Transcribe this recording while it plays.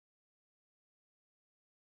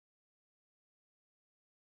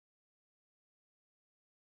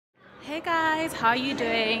Hey guys, how are you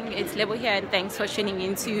doing? It's Lebo here and thanks for tuning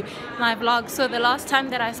into my vlog. So the last time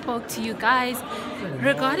that I spoke to you guys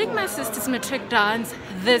regarding my sister's matric dance,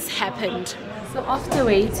 this happened. So after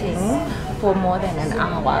waiting for more than an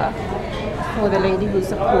hour for the lady who's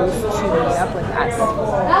supposed to meet up with us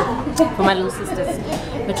for my little sister's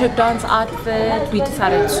matric dance outfit, we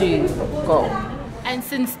decided to go. And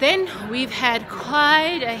since then, we've had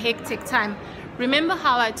quite a hectic time. Remember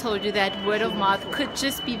how I told you that word of mouth could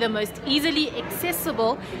just be the most easily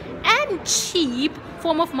accessible and cheap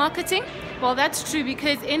form of marketing? Well, that's true,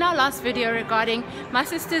 because in our last video regarding my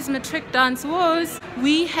sister's matric dance woes,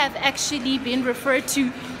 we have actually been referred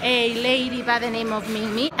to a lady by the name of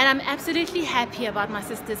Mimi, and I'm absolutely happy about my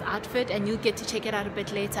sister's outfit, and you'll get to check it out a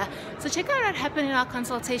bit later. So check out what happened in our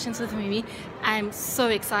consultations with Mimi. I'm so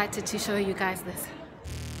excited to show you guys this.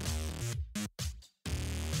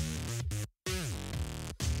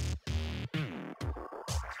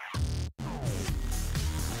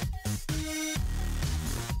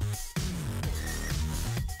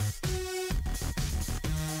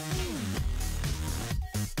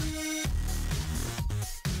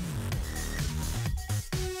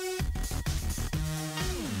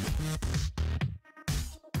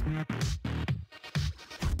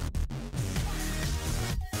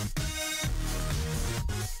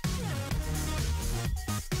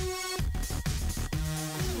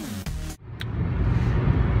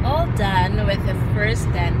 All done with the first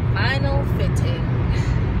and final fitting.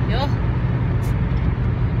 Yo,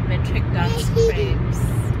 matric dance frames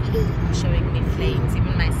showing me flames.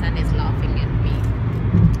 Even my son is laughing at me.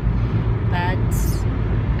 But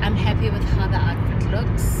I'm happy with how the outfit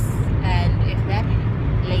looks. And if that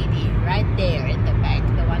lady right there in the back,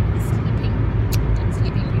 the one who's sleeping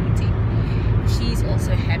beauty, she's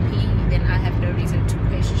also happy, then I have no reason to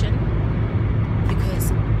question,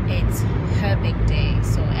 because it's her big day.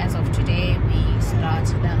 So as of today, we start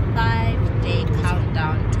the 5-day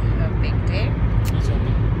countdown to her big day.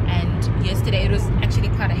 And yesterday it was actually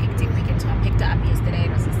quite a hectic weekend, so I picked her up yesterday.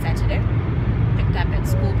 It was a Saturday. Picked her up at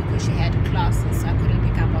school because she had classes, so I couldn't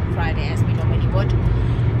pick up on Friday as we normally would.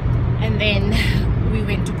 And then we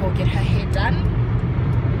went to go get her hair done,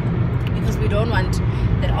 because we don't want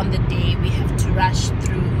that on the day we have to rush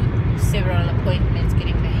through several appointments,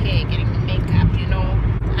 getting the hair, getting the makeup, you know.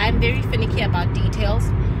 I'm very finicky about details,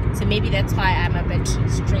 so maybe that's why I'm a bit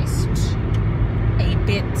stressed a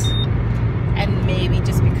bit, and maybe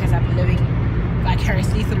just because I'm living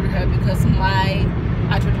vicariously through her, because my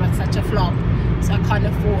outfit was such a flop, so I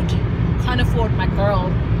can't afford my girl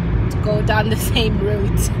to go down the same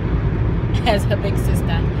route as her big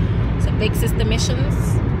sister. So big sister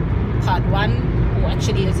missions part 1, or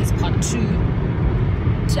actually this is part 2,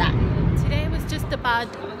 done. Today was just about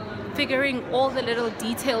figuring all the little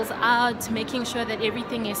details out, making sure that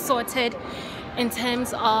everything is sorted in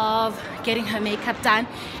terms of getting her makeup done,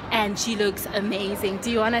 and she looks amazing. Do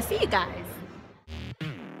you want to see, guys?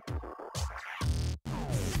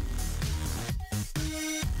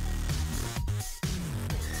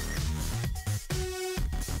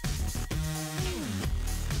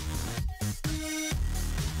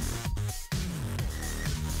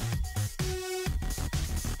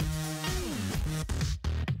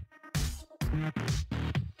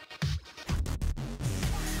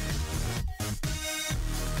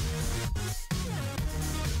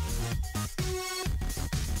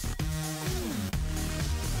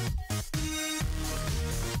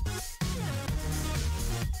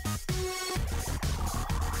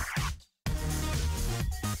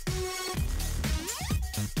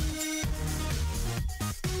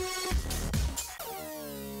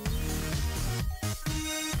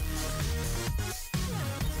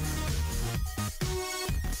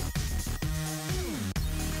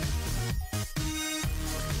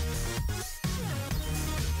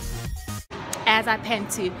 As I pan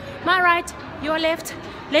to my right, your left,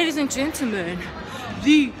 ladies and gentlemen,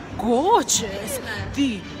 the gorgeous,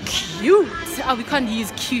 the cute, oh, we can't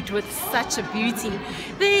use cute with such a beauty,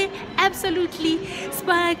 the absolutely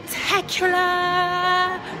spectacular,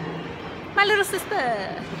 my little sister.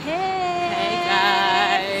 Hey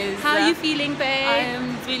guys, how are you feeling, babe? I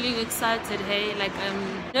am feeling excited. Hey, like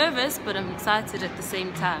I'm nervous, but I'm excited at the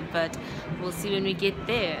same time, but we'll see when we get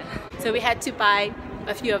there. So we had to buy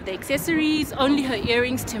a few of the accessories, only her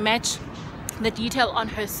earrings to match the detail on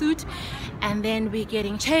her suit, and then we're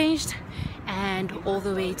getting changed and all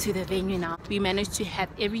the way to the venue now. We managed to have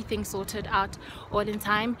everything sorted out all in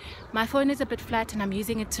time. My phone is a bit flat and I'm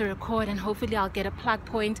using it to record, and hopefully I'll get a plug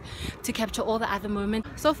point to capture all the other moments.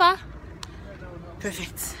 So far,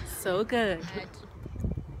 perfect, so good.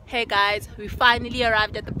 Hey guys, we finally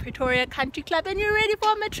arrived at the Pretoria Country Club and you're ready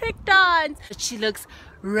for a matric dance. She looks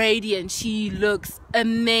radiant, she looks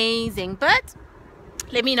amazing, but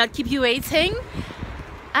let me not keep you waiting.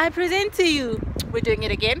 I present to you, we're doing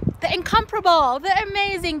it again, the incomparable, the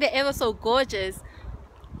amazing, the ever so gorgeous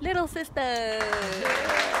little sister.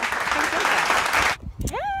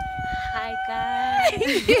 Hi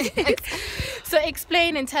guys. So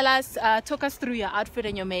explain and tell us, talk us through your outfit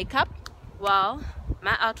and your makeup. Well,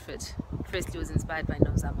 my outfit firstly was inspired by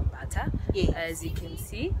Nomzamo Bata, Yes. as you can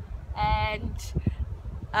see, and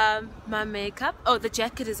my makeup, the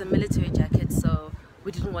jacket is a military jacket, so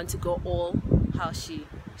we didn't want to go all how she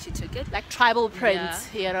took it, Like tribal print,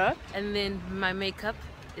 you know. And then my makeup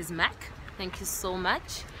is MAC. Thank you so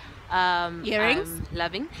much. Earrings? I'm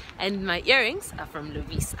loving, and my earrings are from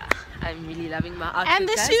Lovisa. I'm really loving my outfit. And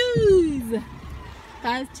the guys. shoes,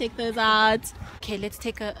 guys, check those out. Okay, let's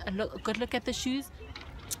take a good look at the shoes.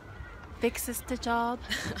 Big sister job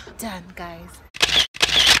done, guys.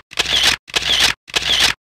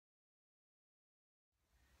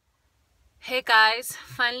 Hey guys,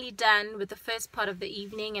 finally done with the first part of the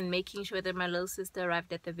evening and making sure that my little sister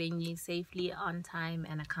arrived at the venue safely, on time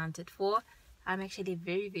and accounted for. I'm actually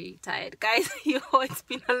very, very tired, guys. It's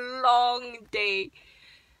been a long day.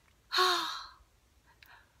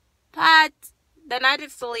 But the night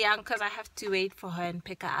is still young because I have to wait for her and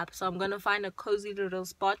pick her up. So I'm going to find a cozy little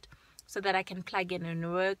spot so that I can plug in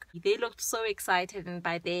and work. They looked so excited, and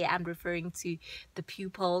by they I'm referring to the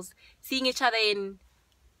pupils, seeing each other in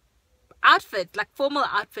outfits, like formal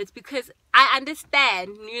outfits, because I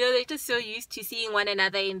understand, they're just so used to seeing one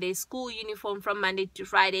another in their school uniform from Monday to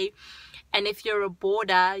Friday, and if you're a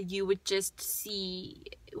boarder you would just see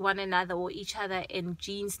one another or each other in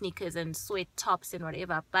jean sneakers and sweat tops and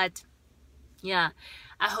whatever. But yeah,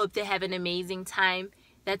 I hope they have an amazing time.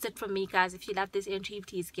 That's it from me, guys. If you love this entry,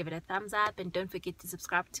 please give it a thumbs up and don't forget to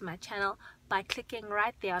subscribe to my channel by clicking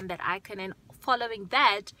right there on that icon, and following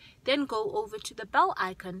that then go over to the bell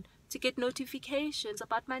icon to get notifications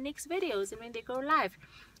about my next videos and when they go live.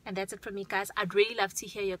 And that's it from me, guys. I'd really love to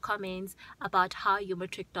hear your comments about how your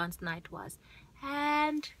matric dance night was.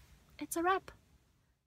 And it's a wrap.